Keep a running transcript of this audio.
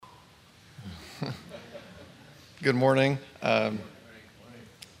Good morning.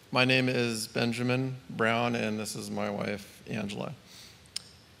 My name is Benjamin Brown, and this is my wife, Angela.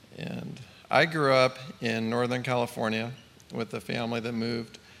 And I grew up in Northern California with a family that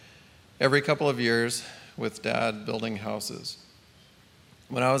moved every couple of years with Dad building houses.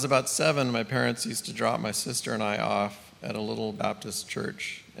 When I was about 7, my parents used to drop my sister and I off at a little Baptist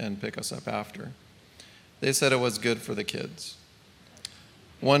church and pick us up after. They said it was good for the kids.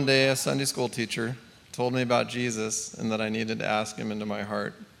 One day, a Sunday school teacher told me about Jesus and that I needed to ask him into my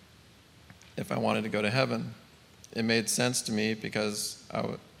heart if I wanted to go to heaven. It made sense to me, but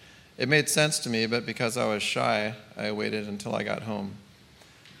because I was shy, I waited until I got home.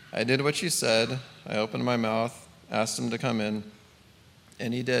 I did what she said. I opened my mouth, asked him to come in,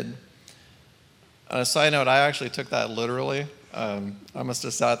 and he did. On a side note, I actually took that literally. I must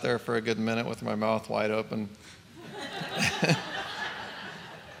have sat there for a good minute with my mouth wide open.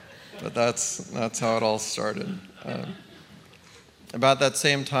 But that's how it all started. About that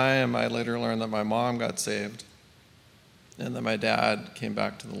same time, I later learned that my mom got saved and that my dad came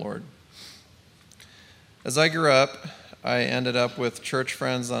back to the Lord. As I grew up, I ended up with church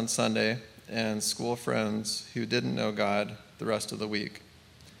friends on Sunday and school friends who didn't know God the rest of the week.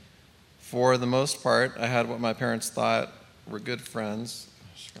 For the most part, I had what my parents thought were good friends.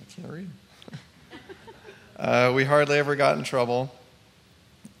 I can't read. We hardly ever got in trouble.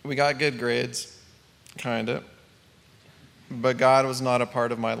 We got good grades, kind of. But God was not a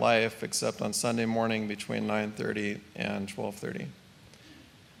part of my life except on Sunday morning between 9:30 and 12:30.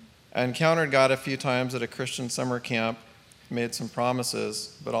 I encountered God a few times at a Christian summer camp, made some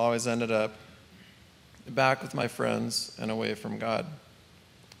promises, but always ended up back with my friends and away from God.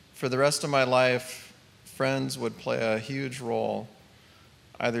 For the rest of my life, friends would play a huge role,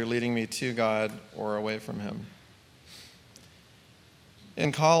 either leading me to God or away from Him.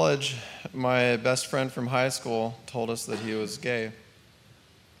 In college, my best friend from high school told us that he was gay.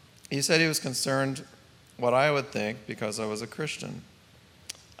 He said he was concerned what I would think because I was a Christian.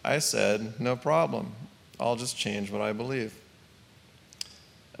 I said, no problem. I'll just change what I believe.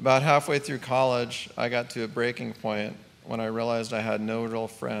 About halfway through college, I got to a breaking point when I realized I had no real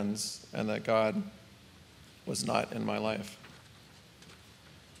friends and that God was not in my life.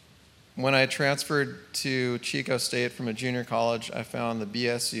 When I transferred to Chico State from a junior college, I found the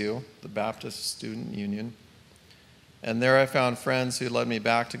BSU, the Baptist Student Union, and there I found friends who led me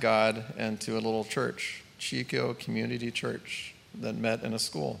back to God and to a little church, Chico Community Church, that met in a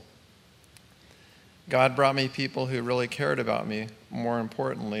school. God brought me people who really cared about me. More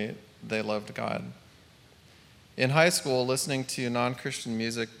importantly, they loved God. In high school, listening to non-Christian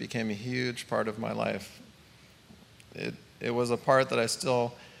music became a huge part of my life. It was a part that I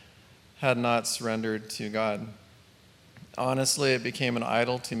still had not surrendered to God. Honestly, it became an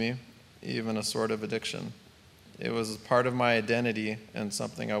idol to me, even a sort of addiction. It was part of my identity and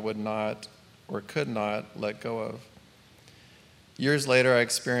something I would not or could not let go of. Years later, I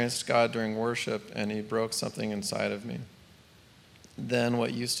experienced God during worship, and He broke something inside of me. Then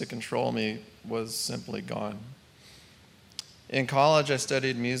what used to control me was simply gone. In college, I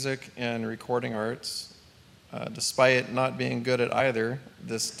studied music and recording arts. Despite not being good at either,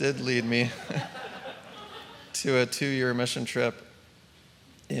 this did lead me to a 2-year mission trip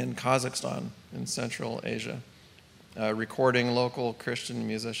in Kazakhstan in Central Asia, recording local Christian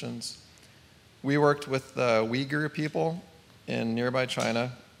musicians. We worked with the Uyghur people in nearby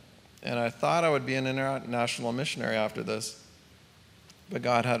China, and I thought I would be an international missionary after this, but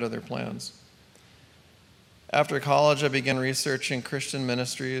God had other plans. After college, I began researching Christian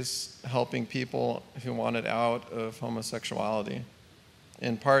ministries, helping people who wanted out of homosexuality,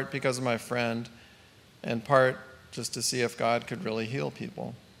 in part because of my friend, in part just to see if God could really heal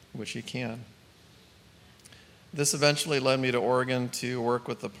people, which He can. This eventually led me to Oregon to work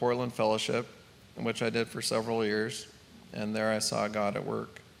with the Portland Fellowship, which I did for several years, and there I saw God at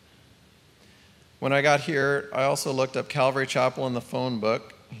work. When I got here, I also looked up Calvary Chapel in the phone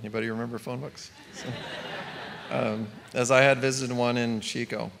book. Anybody remember phone books? As I had visited one in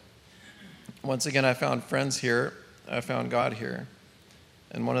Chico. Once again, I found friends here. I found God here.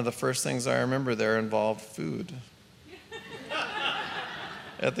 And one of the first things I remember there involved food.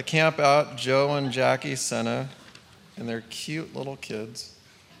 At the camp out, Joe and Jackie Senna and their cute little kids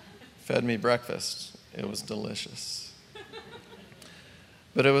fed me breakfast. It was delicious.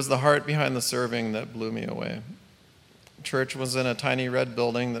 But it was the heart behind the serving that blew me away. Church was in a tiny red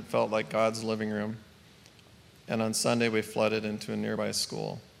building that felt like God's living room. And on Sunday, we flooded into a nearby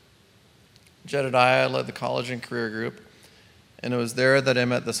school. Jedediah led the college and career group, and it was there that I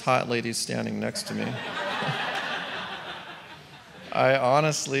met this hot lady standing next to me. I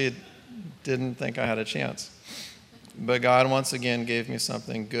honestly didn't think I had a chance. But God once again gave me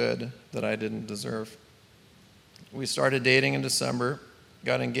something good that I didn't deserve. We started dating in December,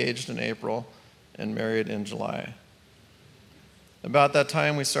 got engaged in April, and married in July. About that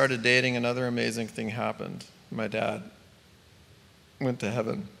time we started dating, another amazing thing happened. My dad went to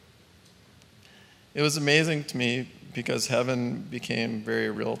heaven. It was amazing to me because heaven became very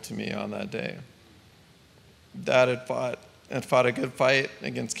real to me on that day. Dad had fought a good fight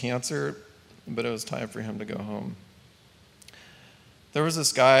against cancer, but it was time for him to go home. There was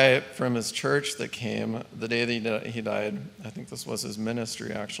this guy from his church that came the day that he died. I think this was his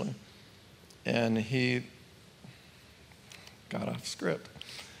ministry, actually. And he got off script.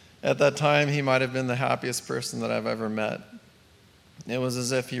 At that time, he might have been the happiest person that I've ever met. It was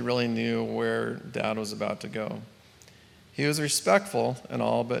as if he really knew where Dad was about to go. He was respectful and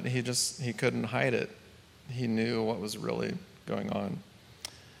all, but he couldn't hide it. He knew what was really going on.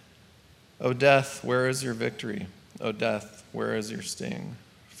 O death, where is your victory? O death, where is your sting?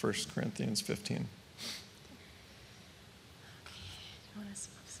 1 Corinthians 15. Okay, do you want to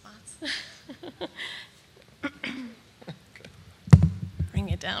swap spots? Bring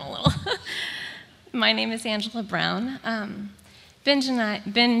it down a little. My name is Angela Brown.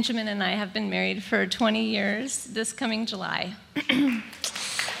 Benjamin and I have been married for 20 years this coming July.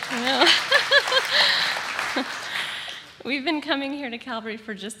 We've been coming here to Calvary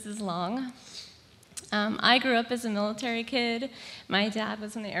for just as long. I grew up as a military kid. My dad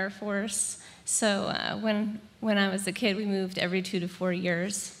was in the Air Force. So when I was a kid, we moved every 2 to 4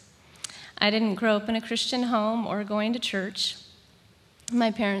 years. I didn't grow up in a Christian home or going to church. My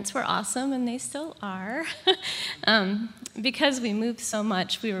parents were awesome, and they still are. Because we moved so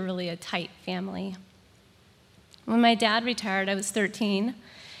much, we were really a tight family. When my dad retired, I was 13,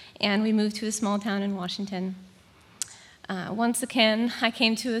 and we moved to a small town in Washington. Once again, I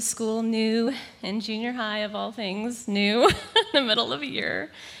came to a school new in junior high, of all things, new, in the middle of a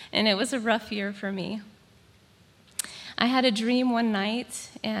year, and it was a rough year for me. I had a dream one night,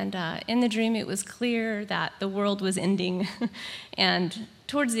 and in the dream it was clear that the world was ending. And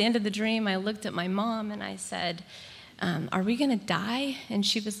towards the end of the dream, I looked at my mom and I said, are we going to die? And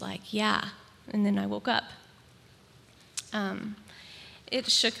she was like, yeah. And then I woke up. It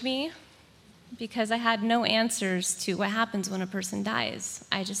shook me because I had no answers to what happens when a person dies.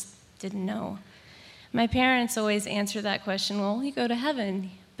 I just didn't know. My parents always answer that question, well, you go to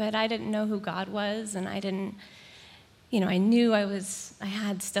heaven. But I didn't know who God was, and I didn't, I knew I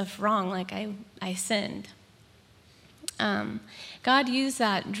had stuff wrong, like I sinned. God used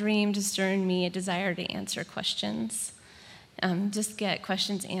that dream to stir in me a desire to answer questions, just get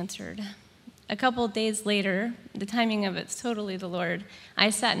questions answered. A couple of days later, the timing of it's totally the Lord, I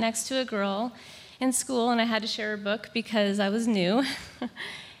sat next to a girl in school, and I had to share her book because I was new.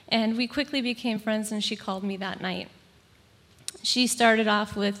 And we quickly became friends, and she called me that night. She started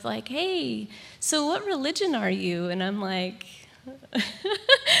off with like, hey, so what religion are you? And I'm like,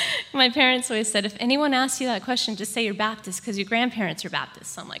 my parents always said, if anyone asks you that question, just say you're Baptist because your grandparents are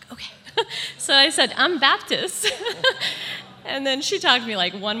Baptist. So I'm like, okay. So I said, I'm Baptist. And then she talked to me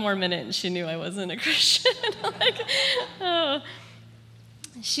like one more minute, and she knew I wasn't a Christian. Like, oh.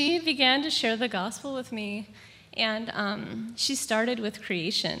 She began to share the gospel with me, and she started with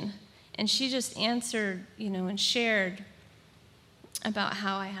creation. And she just answered, and shared about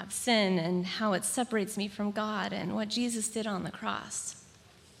how I have sin and how it separates me from God and what Jesus did on the cross.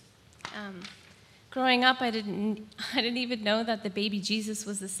 Growing up, I didn't even know that the baby Jesus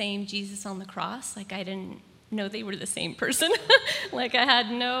was the same Jesus on the cross. Like, I didn't know they were the same person. Like, I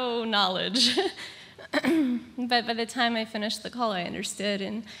had no knowledge. But by the time I finished the call, I understood,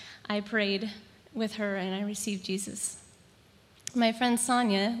 and I prayed with her, and I received Jesus. My friend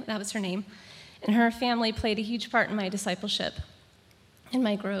Sonia, that was her name, and her family played a huge part in my discipleship and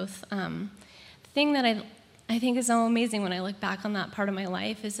my growth. The thing that I think is so amazing when I look back on that part of my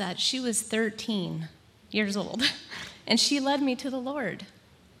life is that she was 13 years old, and she led me to the Lord.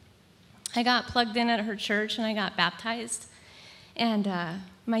 I got plugged in at her church, and I got baptized. And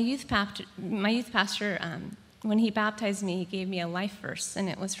my youth pastor, when he baptized me, he gave me a life verse, and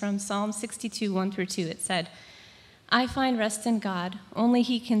it was from Psalm 62, 1-2. It said, I find rest in God. Only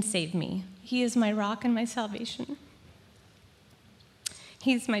he can save me. He is my rock and my salvation.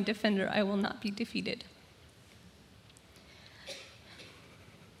 He's my defender. I will not be defeated.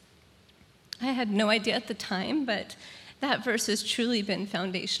 I had no idea at the time, but that verse has truly been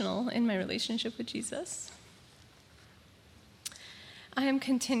foundational in my relationship with Jesus. I am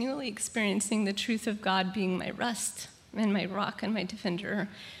continually experiencing the truth of God being my rest and my rock and my defender,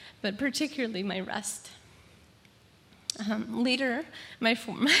 but particularly my rest. Later, my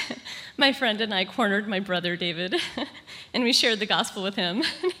friend and I cornered my brother David, and we shared the gospel with him.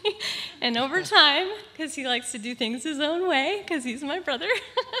 And over time, because he likes to do things his own way, because he's my brother,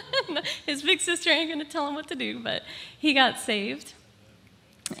 his big sister ain't going to tell him what to do, but he got saved.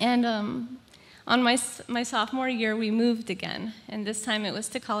 And on my sophomore year, we moved again, and this time it was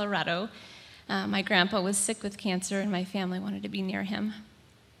to Colorado. My grandpa was sick with cancer, and my family wanted to be near him.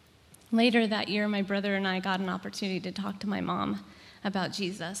 Later that year, my brother and I got an opportunity to talk to my mom about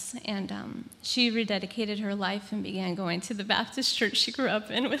Jesus, and she rededicated her life and began going to the Baptist church she grew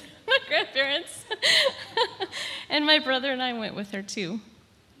up in with my grandparents. And my brother and I went with her too.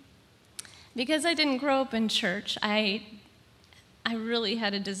 Because I didn't grow up in church, I really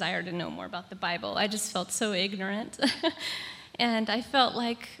had a desire to know more about the Bible. I just felt so ignorant. And I felt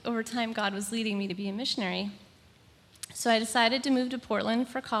like over time God was leading me to be a missionary. So I decided to move to Portland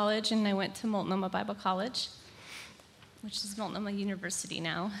for college, and I went to Multnomah Bible College, which is Multnomah University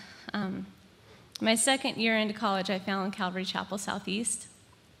now. My second year into college, I found Calvary Chapel Southeast.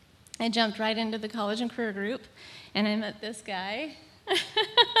 I jumped right into the college and career group, and I met this guy,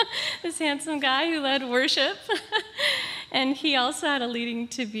 this handsome guy who led worship. And he also had a leading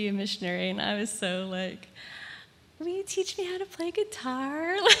to be a missionary, and I was so like, will you teach me how to play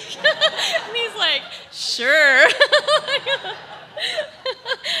guitar? And he's like, sure.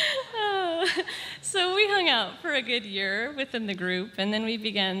 So we hung out for a good year within the group, and then we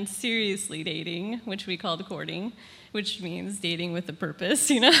began seriously dating, which we called courting, which means dating with a purpose,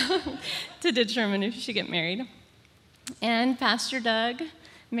 to determine if you should get married. And Pastor Doug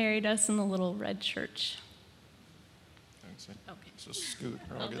married us in the little red church. Okay. Just scoot,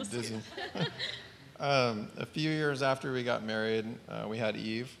 or I'll get dizzy. A few years after we got married, we had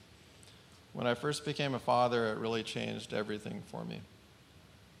Eve. When I first became a father, it really changed everything for me.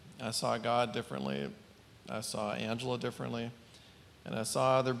 I saw God differently, I saw Angela differently, and I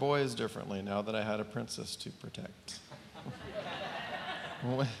saw other boys differently now that I had a princess to protect.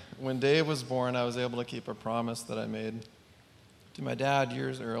 When Dave was born, I was able to keep a promise that I made to my dad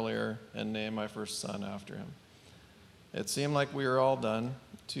years earlier and name my first son after him. It seemed like we were all done.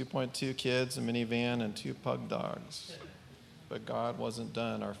 2.2 kids, a minivan, and 2 pug dogs. But God wasn't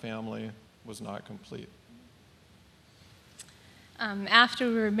done. Our family was not complete. After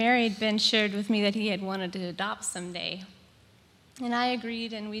we were married, Ben shared with me that he had wanted to adopt someday. And I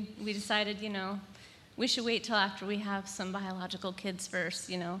agreed, and we decided, we should wait till after we have some biological kids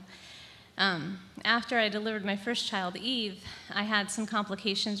first, After I delivered my first child, Eve, I had some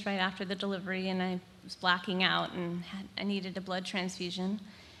complications right after the delivery, and I was blacking out, and I needed a blood transfusion.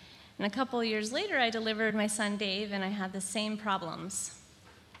 And a couple of years later, I delivered my son, Dave, and I had the same problems.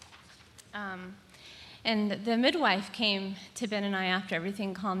 And the midwife came to Ben and I after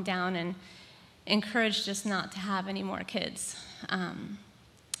everything calmed down and encouraged us not to have any more kids.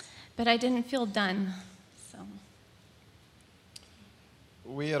 But I didn't feel done, so.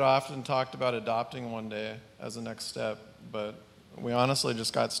 We had often talked about adopting one day as a next step, but we honestly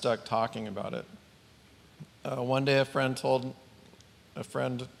just got stuck talking about it. One day I told a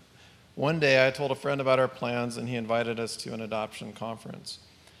friend about our plans, and he invited us to an adoption conference.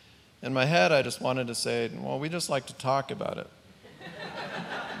 In my head, I just wanted to say, well, we just like to talk about it.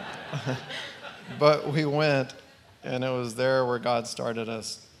 But we went, and it was there where God started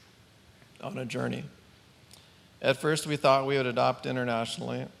us on a journey. At first, we thought we would adopt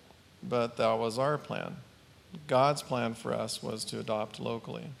internationally, but that was our plan. God's plan for us was to adopt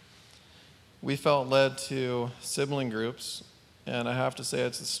locally. We felt led to sibling groups, and I have to say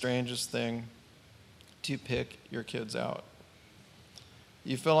it's the strangest thing to pick your kids out.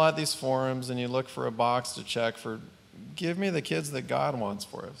 You fill out these forms and you look for a box to check for, give me the kids that God wants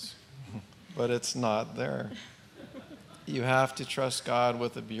for us. But it's not there. You have to trust God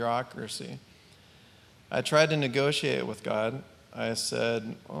with the bureaucracy. I tried to negotiate with God. I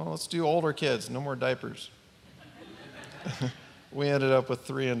said, well, let's do older kids, no more diapers. We ended up with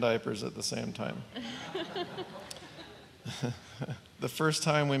 3 in diapers at the same time. The first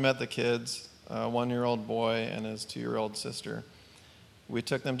time we met the kids, a 1-year-old boy and his 2-year-old sister, we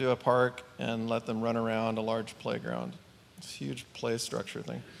took them to a park and let them run around a large playground. It's a huge play structure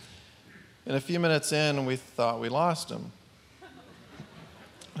thing. And a few minutes in, we thought we lost them.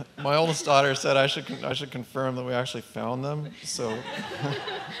 My oldest daughter said I should confirm that we actually found them, so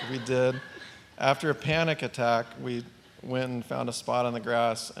we did. After a panic attack, we went and found a spot on the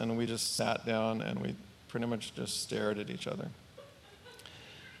grass, and we just sat down and we pretty much just stared at each other.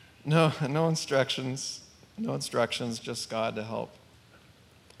 No instructions, just God to help.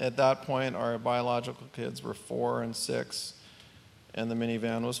 At that point, our biological kids were 4 and 6, and the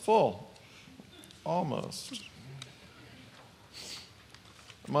minivan was full. Almost.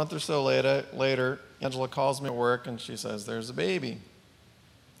 A month or so later, Angela calls me at work and she says, there's a baby.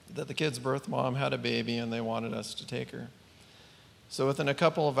 That the kid's birth mom had a baby and they wanted us to take her. So within a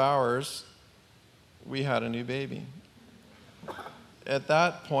couple of hours, we had a new baby. At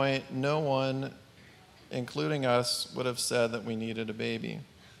that point, no one, including us, would have said that we needed a baby.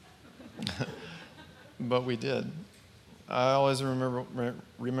 But we did. I always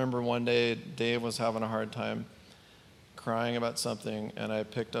remember one day Dave was having a hard time crying about something, and I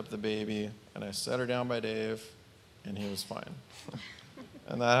picked up the baby and I set her down by Dave, and he was fine.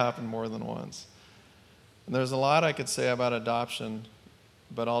 And that happened more than once. And there's a lot I could say about adoption,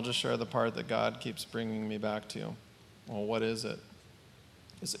 but I'll just share the part that God keeps bringing me back to. Well, what is it?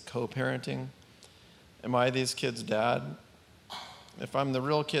 Is it co-parenting? Am I these kids' dad? If I'm the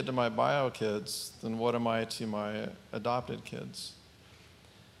real kid to my bio kids, then what am I to my adopted kids?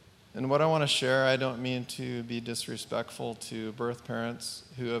 And what I want to share, I don't mean to be disrespectful to birth parents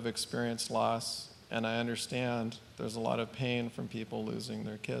who have experienced loss, and I understand there's a lot of pain from people losing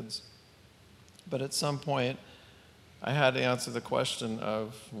their kids. But at some point, I had to answer the question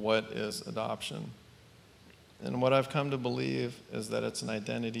of what is adoption? And what I've come to believe is that it's an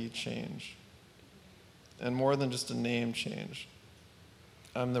identity change, and more than just a name change.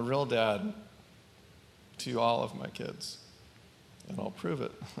 I'm the real dad to all of my kids, and I'll prove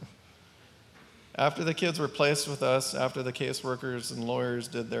it. After the kids were placed with us, after the caseworkers and lawyers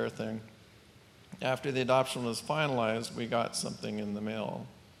did their thing, after the adoption was finalized, we got something in the mail,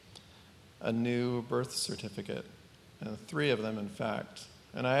 a new birth certificate, and 3 of them, in fact.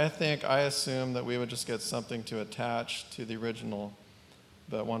 And I assumed that we would just get something to attach to the original,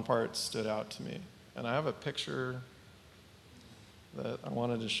 but one part stood out to me. And I have a picture that I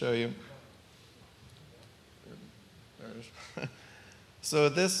wanted to show you. There it is. So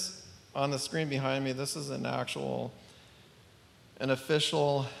this, on the screen behind me, this is an official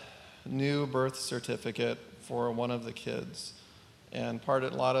new birth certificate for one of the kids. And a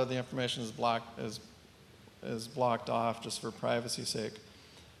lot of the information is blocked off just for privacy's sake.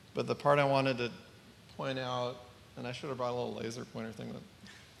 But the part I wanted to point out, and I should have brought a little laser pointer thing,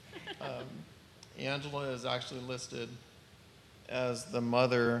 but Angela is actually listed as the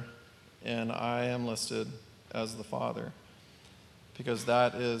mother, and I am listed as the father, because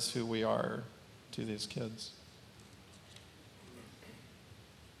that is who we are to these kids.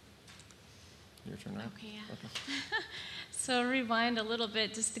 Your turn, right? Okay, yeah. Okay. So rewind a little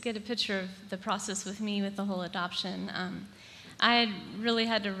bit just to get a picture of the process with me with the whole adoption. I really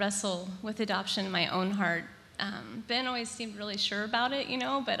had to wrestle with adoption in my own heart. Ben always seemed really sure about it,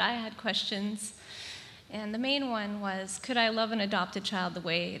 but I had questions. And the main one was, could I love an adopted child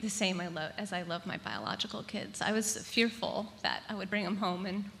the same as I love my biological kids? I was fearful that I would bring them home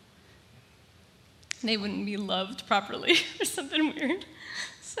and they wouldn't be loved properly or something weird.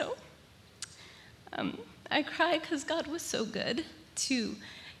 So I cried because God was so good, too.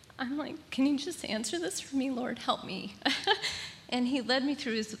 I'm like, can you just answer this for me, Lord? Help me. And he led me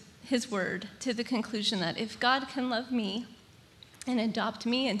through his word to the conclusion that if God can love me and adopt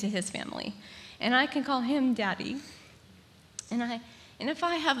me into his family, and I can call him Daddy, and if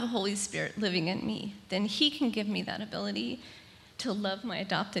I have the Holy Spirit living in me, then he can give me that ability to love my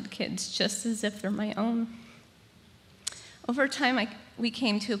adopted kids just as if they're my own. Over time, we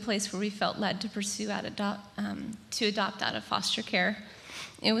came to a place where we felt led to pursue to adopt out of foster care.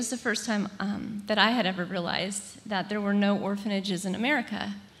 It was the first time that I had ever realized that there were no orphanages in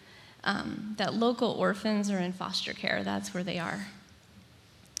America, that local orphans are in foster care. That's where they are.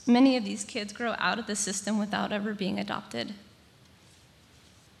 Many of these kids grow out of the system without ever being adopted.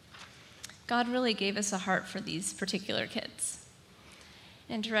 God really gave us a heart for these particular kids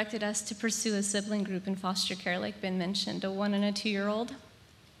and directed us to pursue a sibling group in foster care, like Ben mentioned, a 1 and a 2-year-old.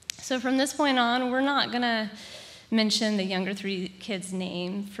 So from this point on, we're not going to mention the younger 3 kids'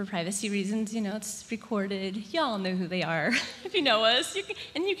 name for privacy reasons. It's recorded. Y'all know who they are. If you know us,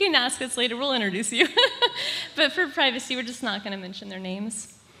 you can ask us later. We'll introduce you. But for privacy, we're just not going to mention their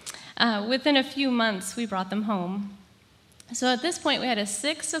names. Within a few months, we brought them home. So at this point, we had a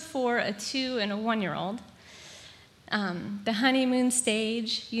 6, a 4, a 2, and a 1-year-old. The honeymoon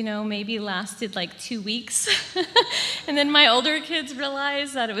stage, maybe lasted like 2 weeks. And then my older kids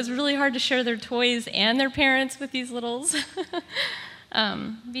realized that it was really hard to share their toys and their parents with these littles.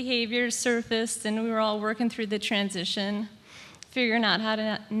 Behaviors surfaced, and we were all working through the transition, figuring out how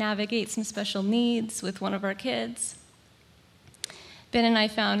to navigate some special needs with one of our kids. Ben and I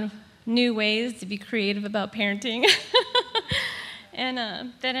found new ways to be creative about parenting.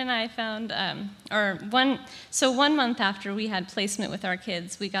 And Ben and I found, 1 month after we had placement with our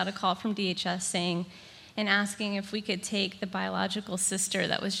kids, we got a call from DHS saying, and asking if we could take the biological sister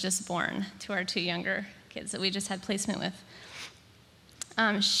that was just born to our 2 younger kids that we just had placement with.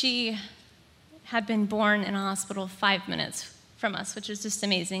 She had been born in a hospital 5 minutes from us, which is just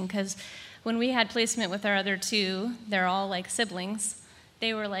amazing because when we had placement with our other 2, they're all like siblings.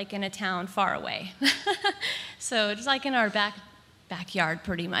 They were like in a town far away. So just like in our backyard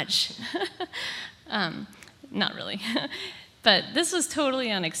pretty much. Not really. But this was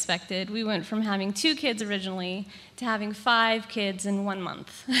totally unexpected. We went from having 2 kids originally to having 5 kids in 1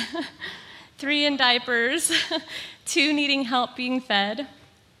 month. 3 in diapers, 2 needing help being fed.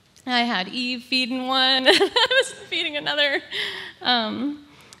 I had Eve feeding one, I was feeding another.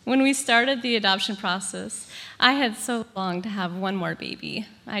 When we started the adoption process, I had so longed to have one more baby.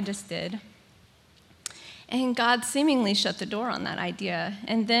 I just did. And God seemingly shut the door on that idea.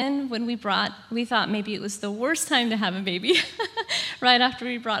 And then when we thought maybe it was the worst time to have a baby. Right after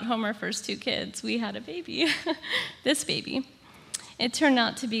we brought home our first 2 kids, we had a baby, this baby. It turned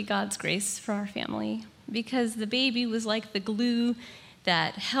out to be God's grace for our family because the baby was like the glue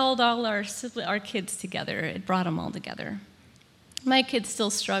that held all our kids together. It brought them all together. My kids still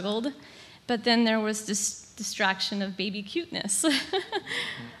struggled, but then there was this distraction of baby cuteness.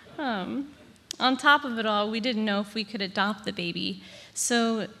 On top of it all, we didn't know if we could adopt the baby,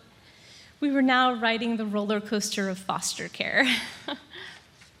 so we were now riding the roller coaster of foster care.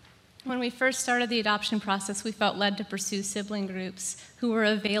 When we first started the adoption process, we felt led to pursue sibling groups who were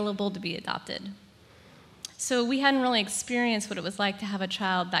available to be adopted. So we hadn't really experienced what it was like to have a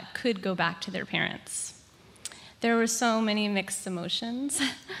child that could go back to their parents. There were so many mixed emotions.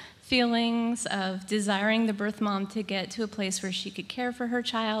 Feelings of desiring the birth mom to get to a place where she could care for her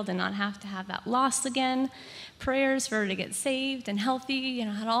child and not have to have that loss again, prayers for her to get saved and healthy,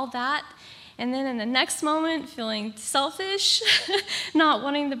 had all that. And then in the next moment, feeling selfish, not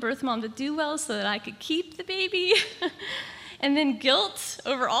wanting the birth mom to do well so that I could keep the baby. And then guilt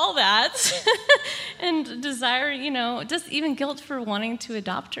over all that, and desire, just even guilt for wanting to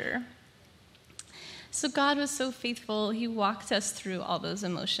adopt her. So God was so faithful, he walked us through all those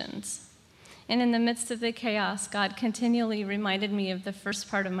emotions. And in the midst of the chaos, God continually reminded me of the first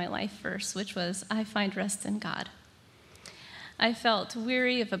part of my life verse, which was, I find rest in God. I felt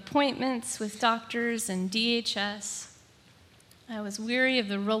weary of appointments with doctors and DHS. I was weary of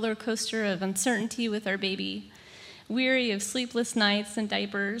the roller coaster of uncertainty with our baby, weary of sleepless nights and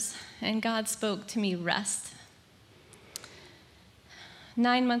diapers, and God spoke to me rest.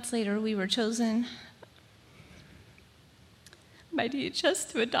 9 months later, we were chosen by DHS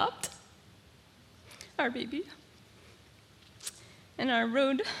to adopt our baby. And our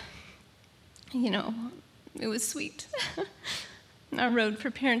road, it was sweet. Our road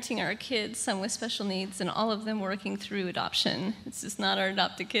for parenting our kids, some with special needs, and all of them working through adoption. It's just not our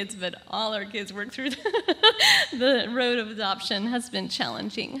adopted kids, but all our kids work through the road of adoption has been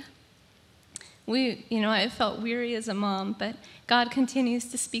challenging. I felt weary as a mom, but God continues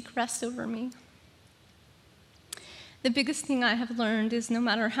to speak rest over me. The biggest thing I have learned is no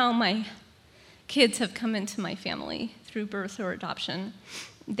matter how my kids have come into my family through birth or adoption,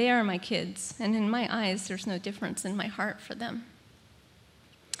 they are my kids, and in my eyes, there's no difference in my heart for them.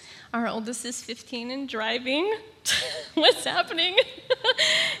 Our oldest is 15 and driving. What's happening?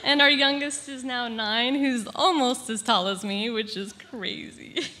 And our youngest is now 9, who's almost as tall as me, which is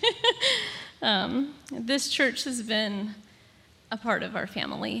crazy. This church has been a part of our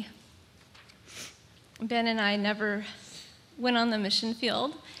family. Ben and I never went on the mission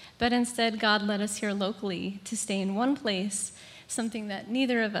field, but instead God led us here locally to stay in one place, something that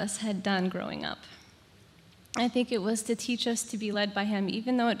neither of us had done growing up. I think it was to teach us to be led by him,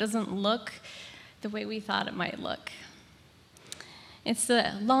 even though it doesn't look the way we thought it might look. It's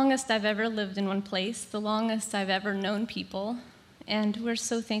the longest I've ever lived in one place, the longest I've ever known people, and we're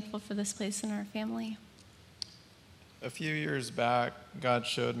so thankful for this place in our family. A few years back, God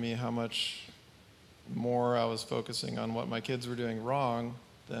showed me how much more I was focusing on what my kids were doing wrong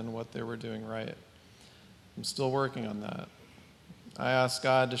than what they were doing right. I'm still working on that. I asked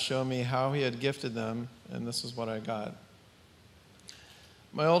God to show me how he had gifted them, and this is what I got.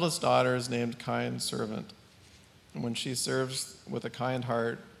 My oldest daughter is named Kind Servant. And when she serves with a kind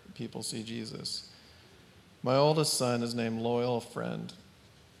heart, people see Jesus. My oldest son is named Loyal Friend.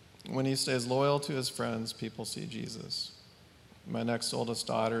 When he stays loyal to his friends, people see Jesus. My next oldest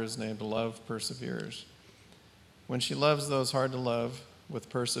daughter is named Love Perseveres. When she loves those hard to love with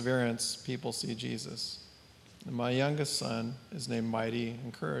perseverance, people see Jesus. And my youngest son is named Mighty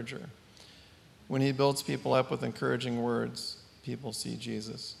Encourager. When he builds people up with encouraging words, people see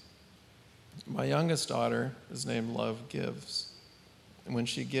Jesus. My youngest daughter is named Love Gives. And when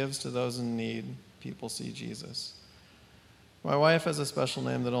she gives to those in need, people see Jesus. My wife has a special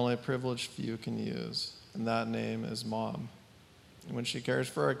name that only a privileged few can use, and that name is Mom. And when she cares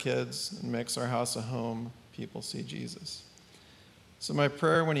for our kids and makes our house a home, people see Jesus. So my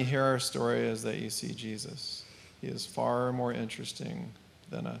prayer when you hear our story is that you see Jesus. He is far more interesting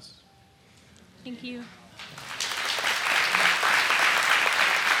than us. Thank you.